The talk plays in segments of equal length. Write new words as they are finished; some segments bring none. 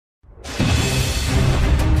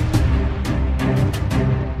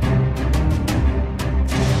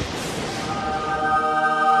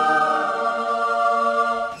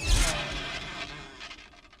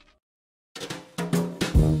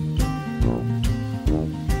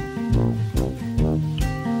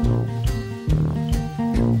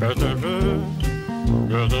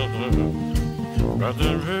I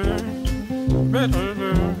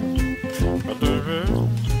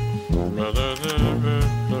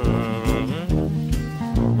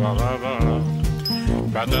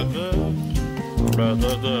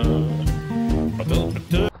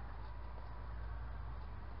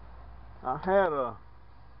had a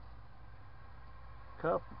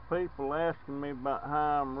couple people asking me about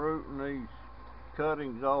how I'm rooting these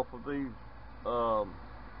cuttings off of these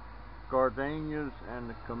gardenias and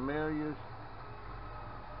the camellias.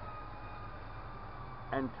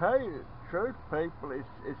 And tell you the truth, people,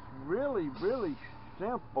 it's really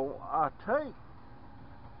simple. I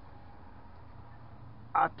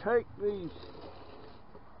take these.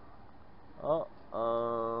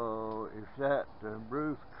 Uh-oh, is that the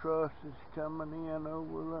roof trusses coming in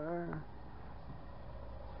over there?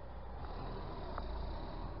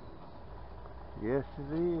 Yes,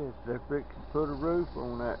 it is. They're fixing to put a roof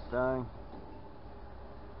on that thing.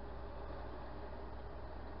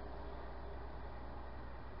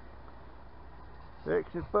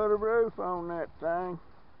 Fixing to put a roof on that thing.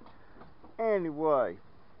 Anyway,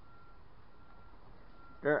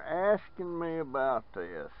 they're asking me about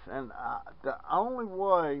this, and the only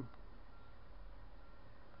way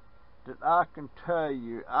that I can tell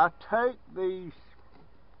you, I take these,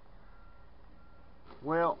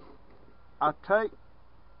 well, I take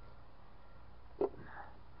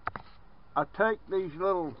these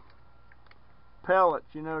little pellets,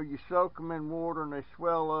 you know, you soak them in water and they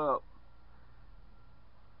swell up.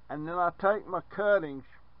 And then I take my cuttings,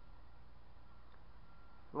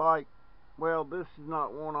 like, well, this is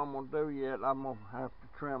not one I'm going to do yet. I'm going to have to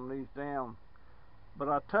trim these down. But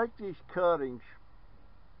I take these cuttings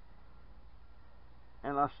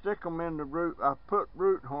and I stick them in the root. I put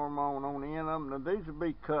root hormone on the end of them. Now, these will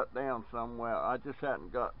be cut down somewhere. I just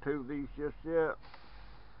hadn't got to these just yet.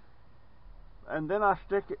 And then I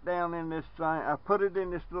stick it down in this thing. I put it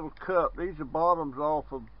in this little cup. These are bottoms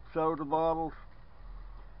off of soda bottles.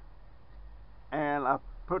 And I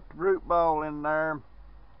put the root ball in there.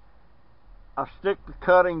 I stick the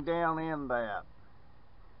cutting down in that.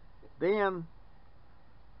 Then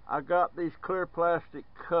I got these clear plastic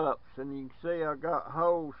cups, and you can see I got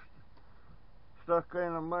holes stuck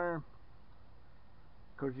in them there,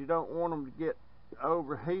 because you don't want them to get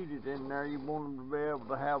overheated in there. You want them to be able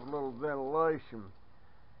to have a little ventilation.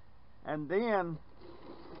 And then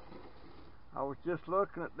I was just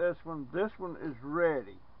looking at this one. This one is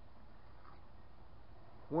ready.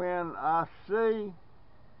 When I see,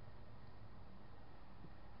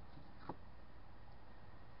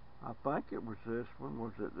 I think it was this one.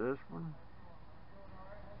 Was it this one?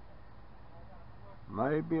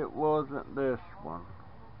 Maybe it wasn't this one.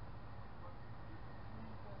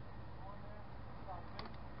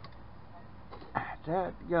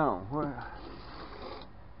 That gone. Where?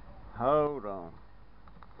 Hold on.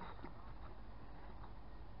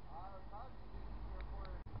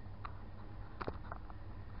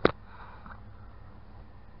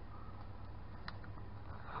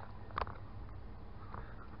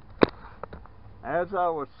 As I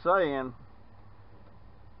was saying,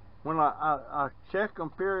 when I check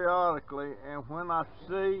them periodically, and when I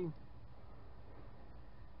see,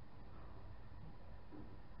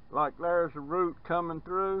 like there's a root coming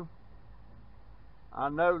through, I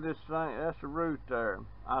know this thing, that's a root there.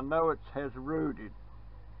 I know it has rooted.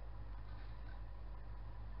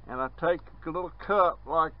 And I take a little cup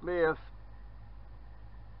like this,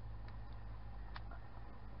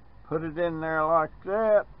 put it in there like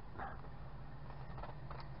that,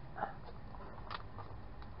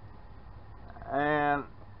 and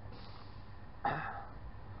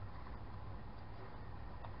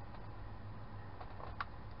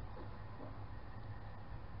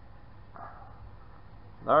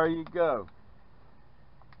there you go.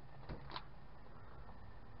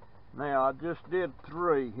 Now I just did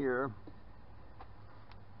 3 here.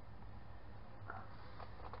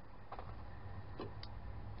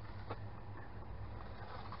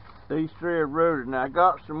 These 3 are rooted. Now I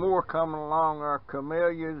got some more coming along, our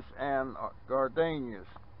camellias and gardenias.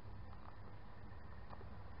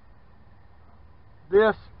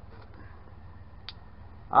 This,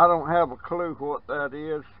 I don't have a clue what that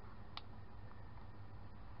is.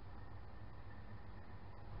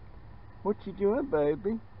 What you doing,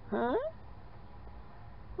 baby? Huh?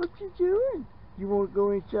 What you doing? You want to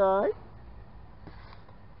go inside?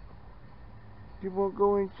 You want to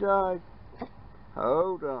go inside?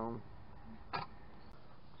 Hold on.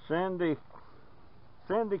 Cindy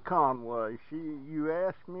Conway, you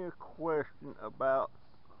asked me a question about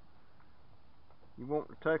you want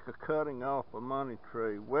to take a cutting off a money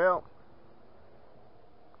tree. Well,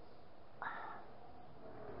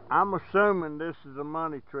 I'm assuming this is a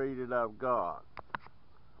money tree that I've got.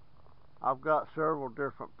 I've got several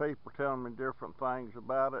different people telling me different things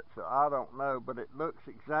about it, so I don't know, but it looks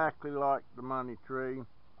exactly like the money tree.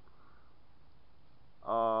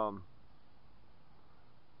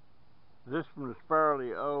 This one is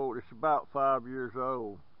fairly old. It's about 5 years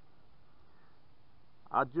old.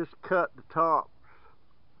 I just cut the tops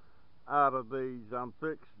out of these.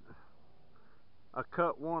 I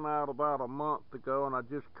cut one out about a month ago, and I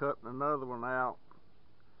just cut another one out.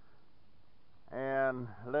 And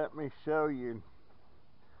let me show you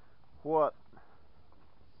what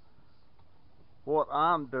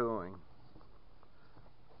I'm doing.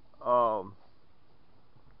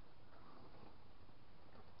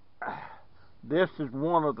 This is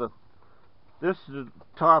the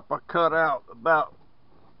top I cut out about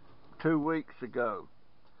 2 weeks ago,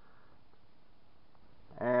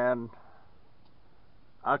 and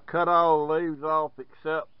I cut all the leaves off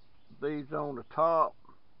except these on the top.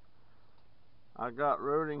 I got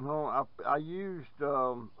rooting hormone. I used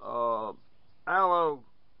aloe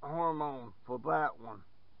hormone for that one,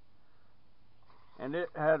 and it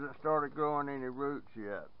hasn't started growing any roots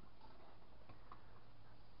yet.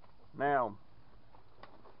 Now,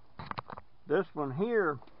 this one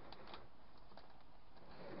here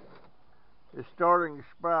is starting to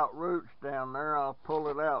sprout roots down there. I'll pull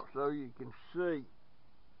it out so you can see.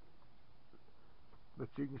 But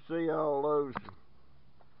you can see all those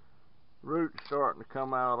roots starting to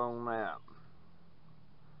come out on that.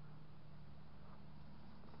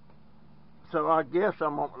 So I guess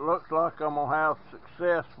looks like I'm gonna have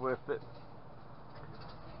success with it.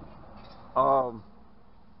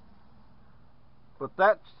 But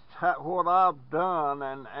that's what I've done,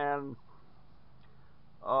 and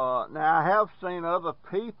now I have seen other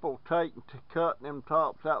people cutting them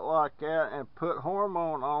tops out like that and put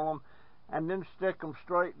hormone on them, and then stick them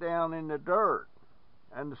straight down in the dirt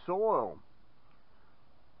and the soil.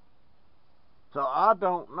 So I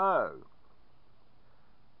don't know,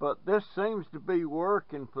 but this seems to be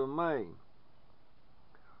working for me,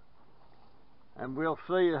 and we'll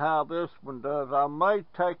see how this one does. I may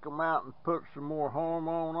take them out and put some more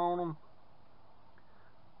hormone on them,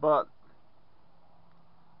 but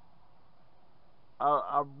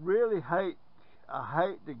I really hate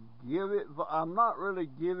to give it. I'm not really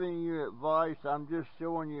giving you advice. I'm just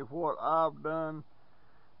showing you what I've done.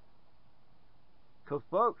 Because,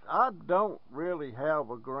 folks, I don't really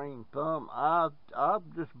have a green thumb. I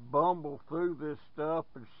just bumble through this stuff,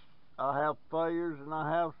 and I have failures and I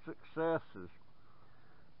have successes.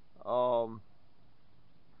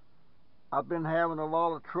 I've been having a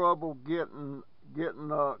lot of trouble getting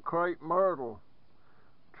crepe myrtle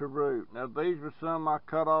to root. Now, these were some I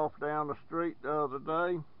cut off down the street the other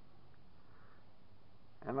day,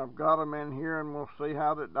 and I've got them in here, and we'll see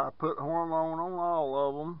how that. I put hormone on all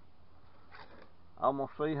of them. I'm gonna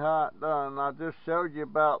see how it done. I just showed you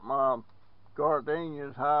about my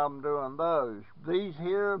gardenias, how I'm doing those. These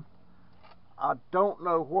here, I don't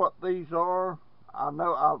know what these are. I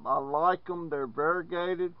know I like them. They're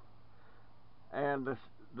variegated, and the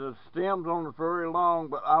stems on are very long.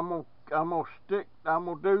 But I'm gonna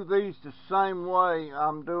do these the same way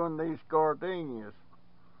I'm doing these gardenias.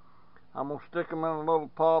 I'm gonna stick them in a little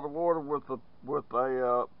pot of water with a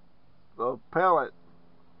pellet,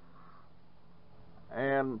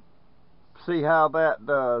 and see how that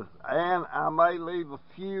does. And I may leave a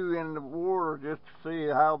few in the water just to see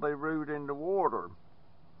how they root in the water.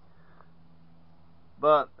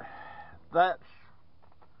 But that's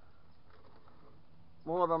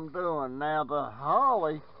what I'm doing. Now the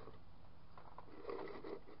holly,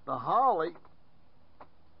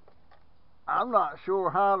 I'm not sure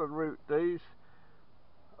how to root these,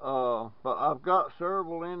 but I've got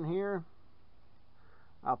several in here.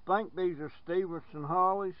 I think these are Stevenson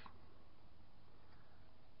hollies,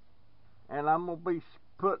 and I'm going to be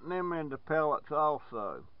putting them into pellets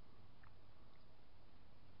also.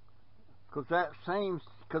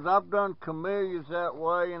 Because I've done camellias that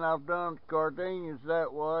way, and I've done gardenias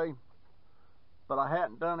that way, but I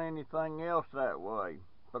hadn't done anything else that way.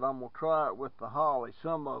 But I'm going to try it with the holly,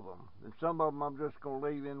 some of them. And some of them I'm just going to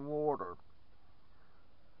leave in water.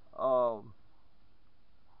 But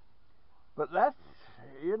that's,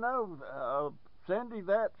 Cindy,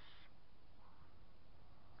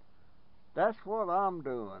 that's what I'm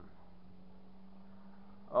doing.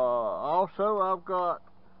 Also, I've got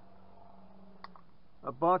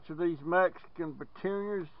a bunch of these Mexican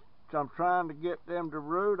petunias. I'm trying to get them to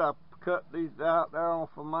root. I cut these out there off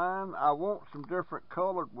of mine. I want some different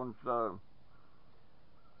colored ones though,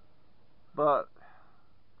 but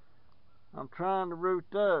I'm trying to root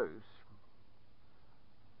those.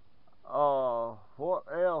 What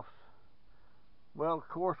else? Well, of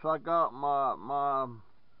course, I got my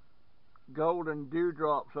golden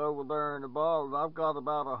dewdrops over there in the bottles. I've got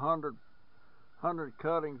about 100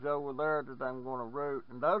 cuttings over there that I'm going to root,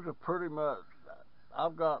 and those are pretty much,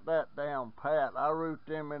 I've got that down pat. I root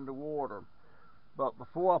them in the water, but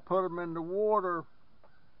before I put them in the water,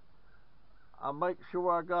 I make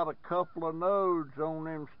sure I got a couple of nodes on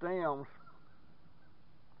them stems,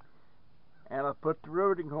 and I put the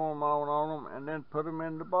rooting hormone on them and then put them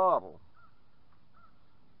in the bottle.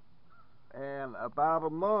 And about a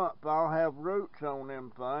month I'll have roots on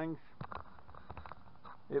them things.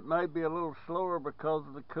 It may be a little slower because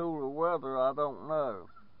of the cooler weather, I don't know.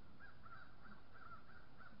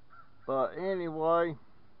 But anyway,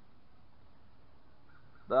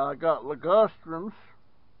 I got ligustrums.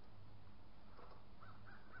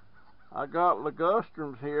 I got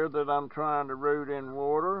ligustrums here that I'm trying to root in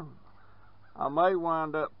water. I may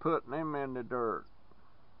wind up putting them in the dirt.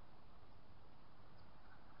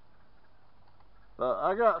 But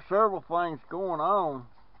I got several things going on.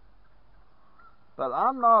 But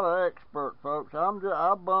I'm not an expert, folks.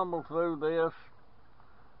 I bumble through this.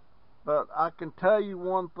 But I can tell you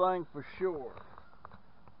one thing for sure.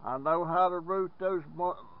 I know how to root those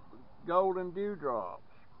golden dewdrops.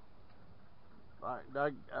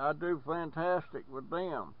 I do fantastic with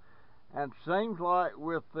them. And seems like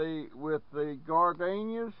with the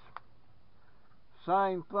gardenias,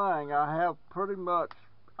 same thing. I have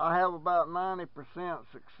about 90%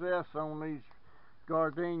 success on these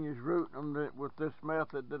gardenias rooting them with this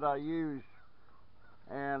method that I use.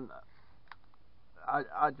 And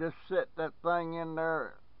I just set that thing in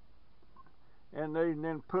there and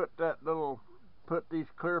then put these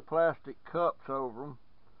clear plastic cups over them,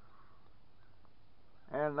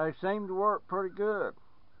 and they seem to work pretty good.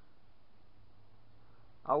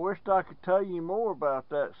 I wished I could tell you more about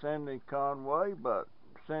that, Cindy Conway, but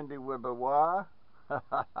Cindy with a Y.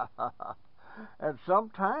 And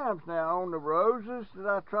sometimes now on the roses that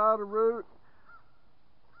I try to root,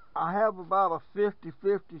 I have about a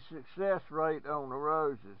 50-50 success rate on the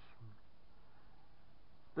roses.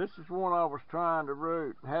 This is one I was trying to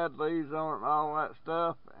root, had leaves on it and all that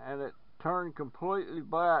stuff, and it turned completely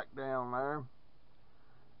black down there,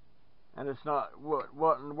 and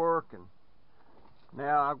wasn't working.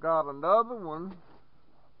 Now I've got another one.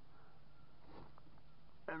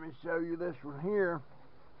 Let me show you this one here.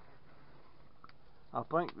 I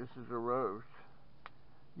think this is a rose.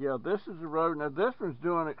 Yeah, this is a rose. Now this one's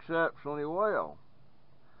doing exceptionally well.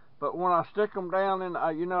 But when I stick them down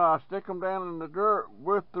I stick them down in the dirt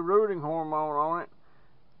with the rooting hormone on it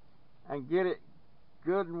and get it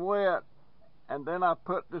good and wet, and then I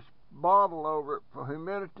put this bottle over it for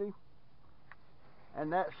humidity,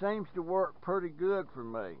 and that seems to work pretty good for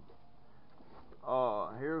me.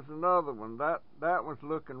 Here's another one. That one's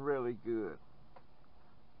looking really good.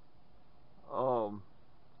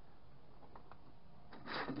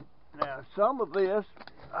 Now some of this,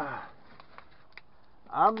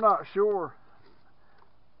 I'm not sure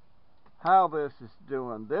how this is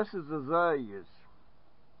doing. This is azaleas.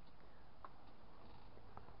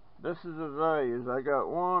 I got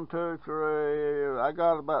 1, 2, 3. I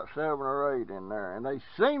got about 7 or 8 in there, and they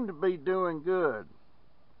seem to be doing good.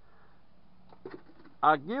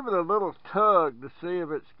 I give it a little tug to see if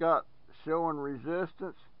it's got showing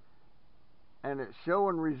resistance, and it's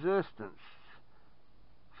showing resistance.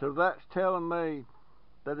 So that's telling me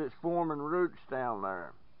that it's forming roots down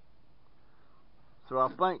there. So I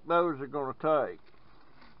think those are going to take.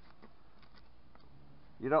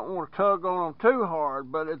 You don't want to tug on them too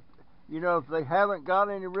hard, but if they haven't got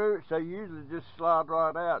any roots, they usually just slide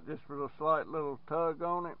right out just with a slight little tug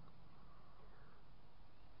on it.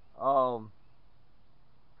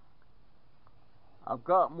 I've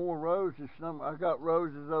got more roses. I got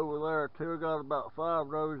roses over there too. I got about 5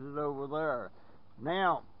 roses over there.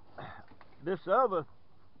 Now, this other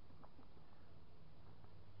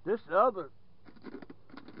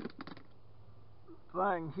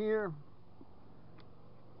thing here,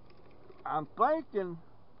 I'm thinking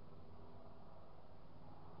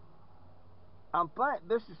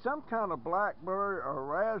this is some kind of blackberry or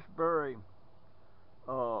raspberry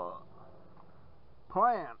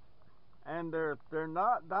plant, and they're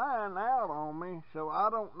not dying out on me, so I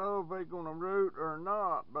don't know if they're gonna root or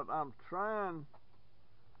not, but I'm trying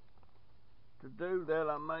to do that.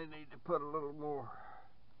 I may need to put a little more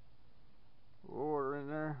water in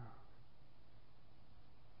there.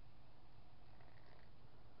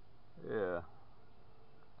 Yeah,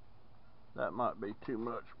 that might be too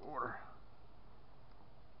much water.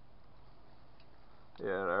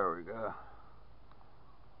 Yeah, there we go.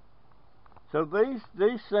 So these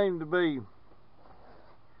seem to be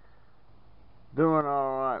doing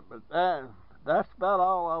all right, but that's about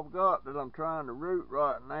all I've got that I'm trying to root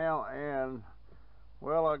right now. And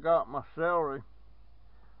well, I got my celery.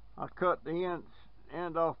 I cut the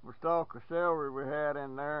end off the stalk of celery we had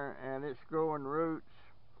in there, and it's growing roots,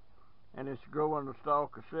 and it's growing the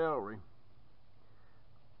stalk of celery.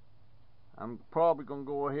 I'm probably going to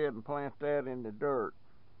go ahead and plant that in the dirt.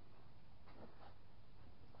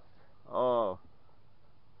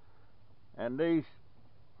 And these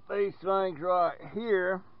things right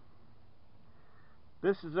here,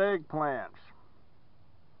 this is eggplants.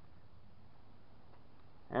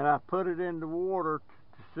 And I put it in the water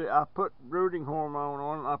to see, I put rooting hormone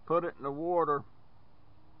on it, I put it in the water,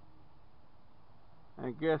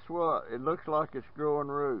 and guess what? It looks like it's growing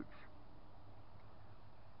roots.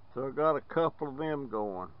 So I got a couple of them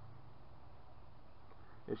going.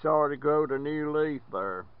 It's already growed a new leaf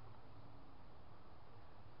there.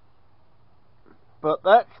 But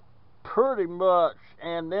that's pretty much,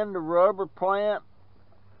 and then the rubber plant,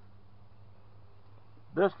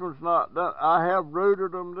 this one's not done. I have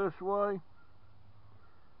rooted them this way,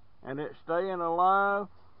 and it's staying alive.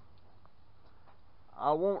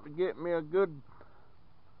 I want to get me a good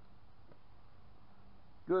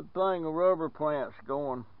thing of rubber plants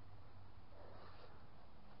going.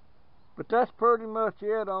 But that's pretty much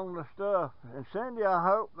it on the stuff. And Cindy, I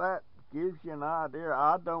hope that gives you an idea.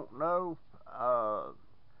 I don't know.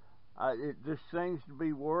 It just seems to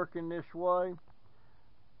be working this way.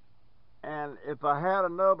 And if I had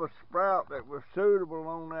another sprout that was suitable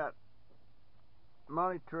on that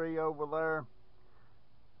money tree over there,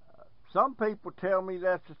 some people tell me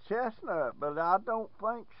that's a chestnut, but I don't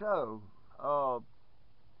think so.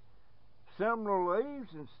 Similar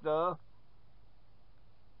leaves and stuff,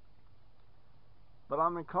 but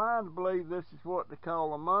I'm inclined to believe this is what they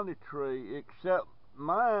call a money tree, except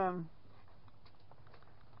mine,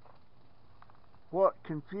 what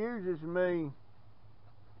confuses me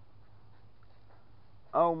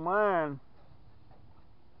on mine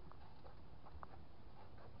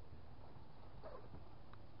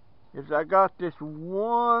is I got this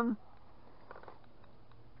one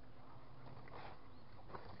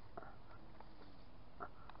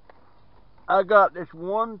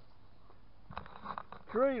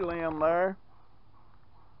tree limb there,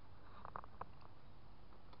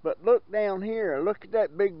 but look down here, look at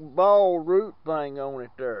that big ball root thing on it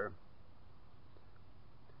there.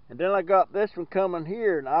 And then I got this one coming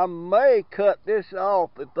here, and I may cut this off.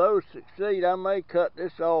 If those succeed, I may cut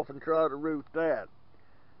this off and try to root that.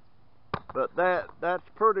 But that's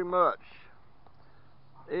pretty much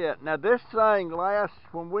it. Now this thing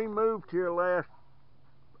when we moved here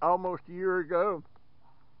almost a year ago,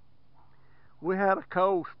 we had a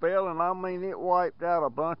cold spell, and I mean it wiped out a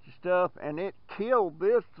bunch of stuff, and it killed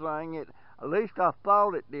this thing. At least I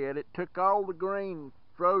thought it did. It took all the green,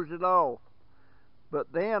 froze it off.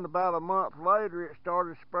 But then about a month later, it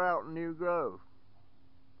started sprouting new growth.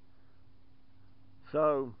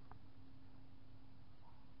 So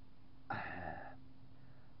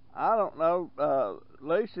I don't know.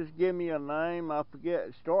 Lisa's give me a name. I forget.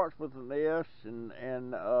 It starts with an S. And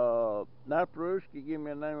Naparuski gave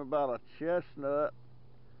me a name about a chestnut.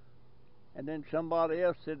 And then somebody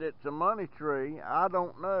else said it's a money tree. I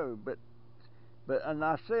don't know, but and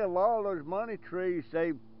I see a lot of those money trees.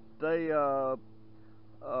 They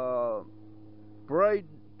braid.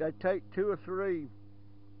 They take 2 or 3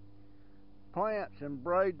 plants and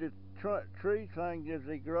braid the tree things as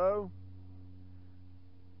they grow.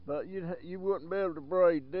 But you wouldn't be able to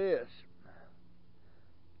braid this.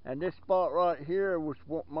 And this spot right here was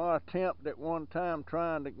my attempt at one time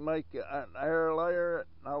trying to make an air layer.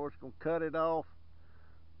 I was going to cut it off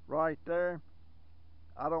right there.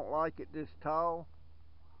 I don't like it this tall,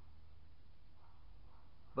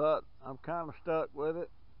 but I'm kind of stuck with it.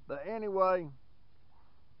 But anyway,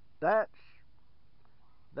 that's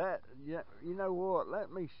that. Yeah, you know what?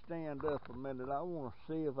 Let me stand up a minute. I want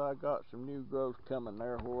to see if I got some new growth coming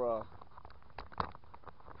there where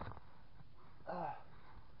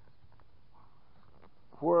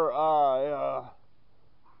I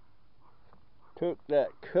took that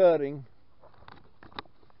cutting.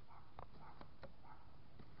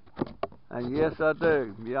 And yes, I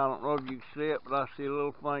do. Yeah, I don't know if you can see it, but I see a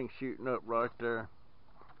little thing shooting up right there.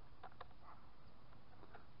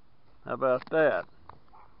 How about that?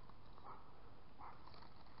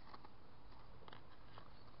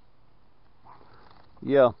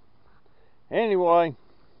 Yeah. Anyway,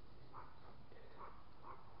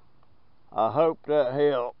 I hope that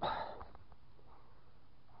helped.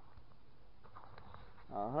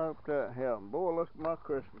 I hope. hope that helped. Boy, look at my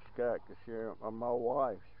Christmas cactus here. My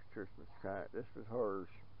wife's Christmas cactus. This is hers.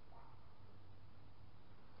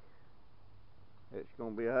 It's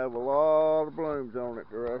going to have a lot of blooms on it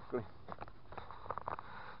directly.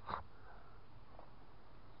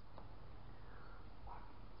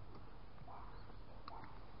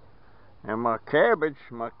 And my cabbage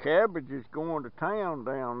is going to town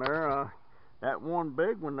down there. That one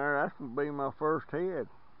big one there, that's going to be my first head.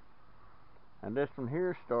 And this one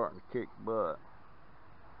here is starting to kick butt.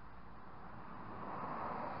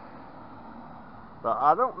 But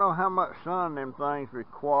I don't know how much sun them things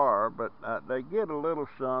require, but they get a little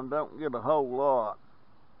sun, don't get a whole lot.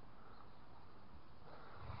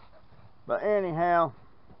 But anyhow,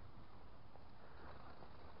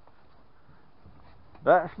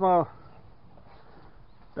 that's gonna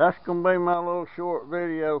be my little short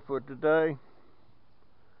video for today.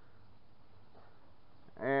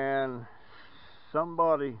 And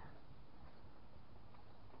somebody,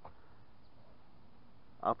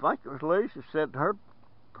 I think it was Lisa, said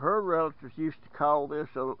her relatives used to call this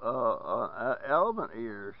elephant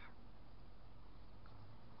ears,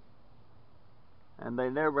 and they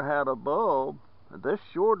never had a bulb. This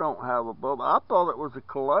sure don't have a bulb. I thought it was a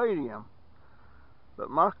caladium,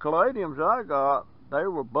 but my caladiums I got, they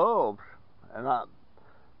were bulbs, and I've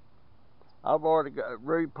already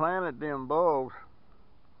replanted them bulbs.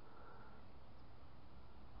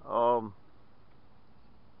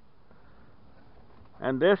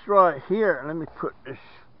 And this right here, let me put this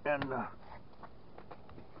in the,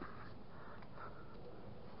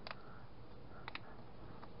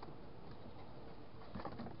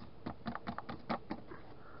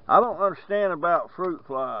 I don't understand about fruit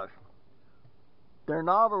flies. They're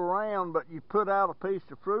not around, but you put out a piece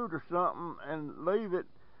of fruit or something and leave it,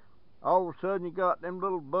 all of a sudden you got them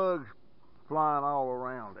little bugs flying all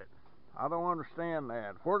around it. I don't understand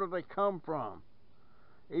that. Where do they come from?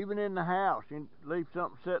 Even in the house, you leave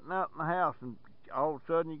something sitting out in the house and all of a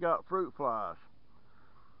sudden you got fruit flies.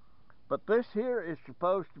 But this here is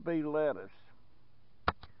supposed to be lettuce.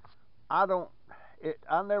 I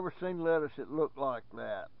never seen lettuce that looked like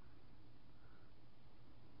that.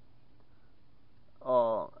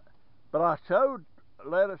 But I sowed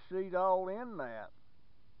lettuce seed all in that.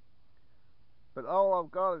 But all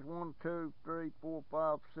I've got is 1, 2, 3, 4,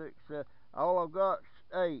 5, 6, 7. All I've got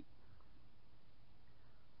is 8.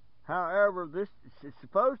 However, this is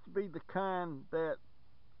supposed to be the kind that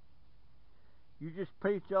you just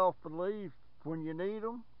pinch off the leaves when you need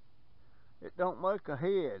them. It don't make a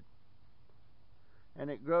head, and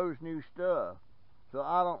it grows new stuff. So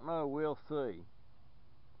I don't know. We'll see.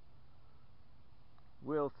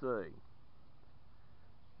 We'll see.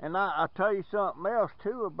 And I'll tell you something else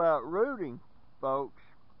too about rooting, folks.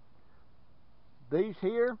 These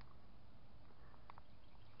here,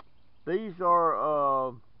 these are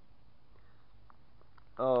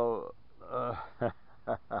oh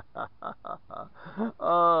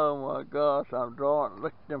my gosh, I'm drawing.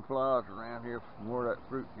 Look at them flies around here from where that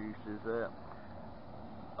fruit juice is at.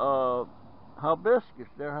 Hibiscus,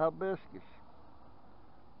 they're hibiscus.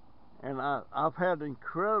 And I've had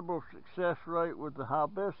incredible success rate with the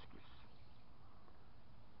hibiscus.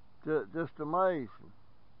 Just amazing.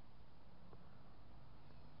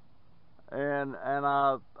 And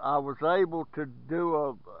I was able to do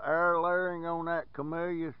a air layering on that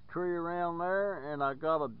camellia tree around there, and I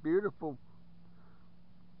got a beautiful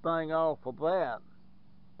thing off of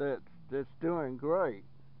that's doing great.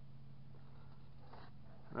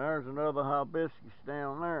 There's another hibiscus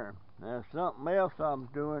down there. Now something else I'm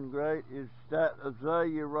doing great is that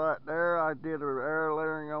azalea right there. I did an air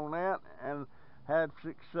layering on that and had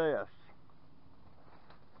success.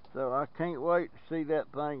 So I can't wait to see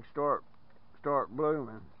that thing start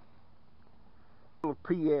blooming. Little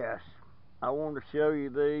PS, I want to show you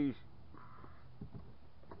these.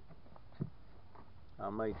 I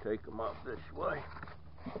may take them up this way.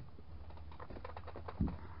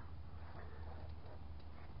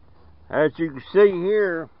 As you can see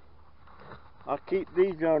here, I keep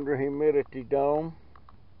these under humidity dome,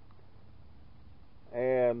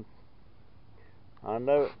 and I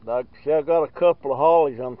know, like I said, I got a couple of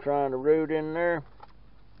hollies I'm trying to root in there.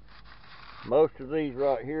 Most of these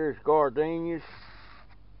right here is gardenias,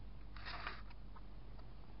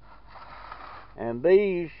 and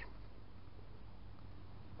these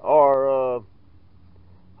are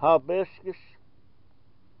hibiscus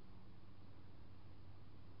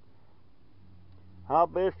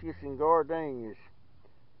and gardenias.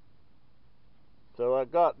 So I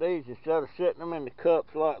got these, instead of setting them in the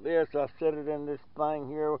cups like this, I set it in this thing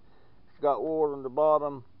here. It's got water in the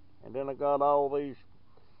bottom, and then I got all these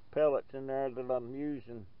pellets in there that I'm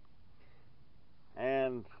using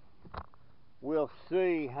and we'll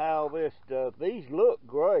see how this does. These look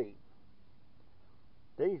great.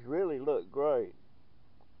 These really look great.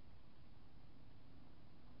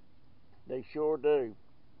 They sure do.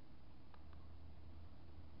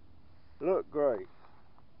 Look great.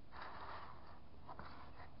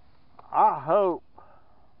 I hope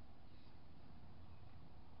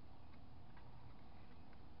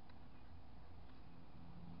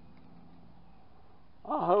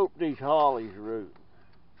these hollies root.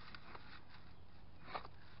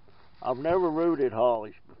 I've never rooted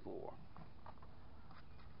hollies before.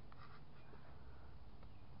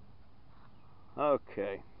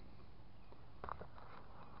 Okay.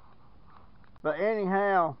 But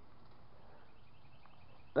anyhow,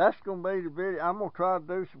 that's going to be the video. I'm going to try to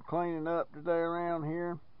do some cleaning up today around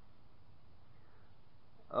here.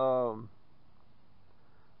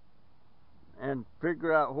 And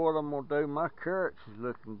figure out what I'm going to do. My carrots is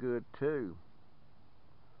looking good too.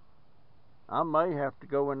 I may have to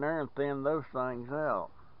go in there and thin those things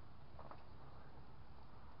out.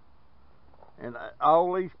 And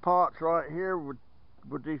all these pots right here with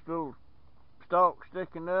these little stalks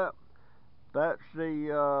sticking up, that's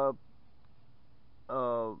the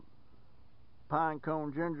pine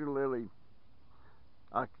cone ginger lily.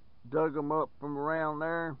 I dug them up from around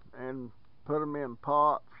there and put them in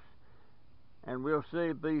pots, and we'll see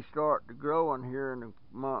if these start to grow in here in a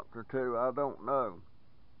month or two. I don't know.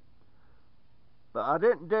 But I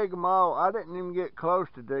didn't dig them all. I didn't even get close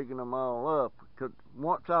to digging them all up, because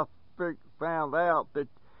once I found out that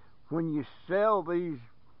when you sell these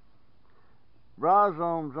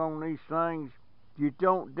rhizomes on these things, you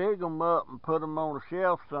don't dig them up and put them on a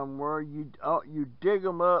shelf somewhere. You dig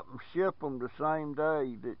them up and ship them the same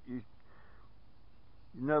day that you.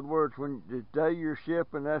 In other words, when the day you're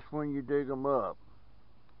shipping, that's when you dig them up.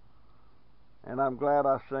 And I'm glad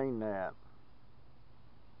I seen that.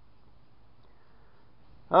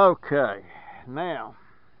 Okay, now,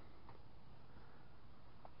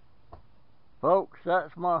 folks,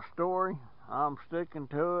 that's my story. I'm sticking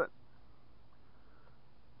to it.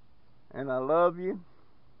 And I love you.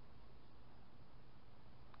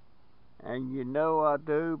 And you know I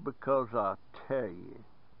do, because I tell you.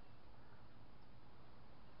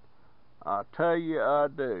 I tell you I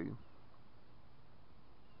do.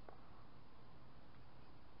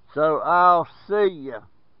 So I'll see you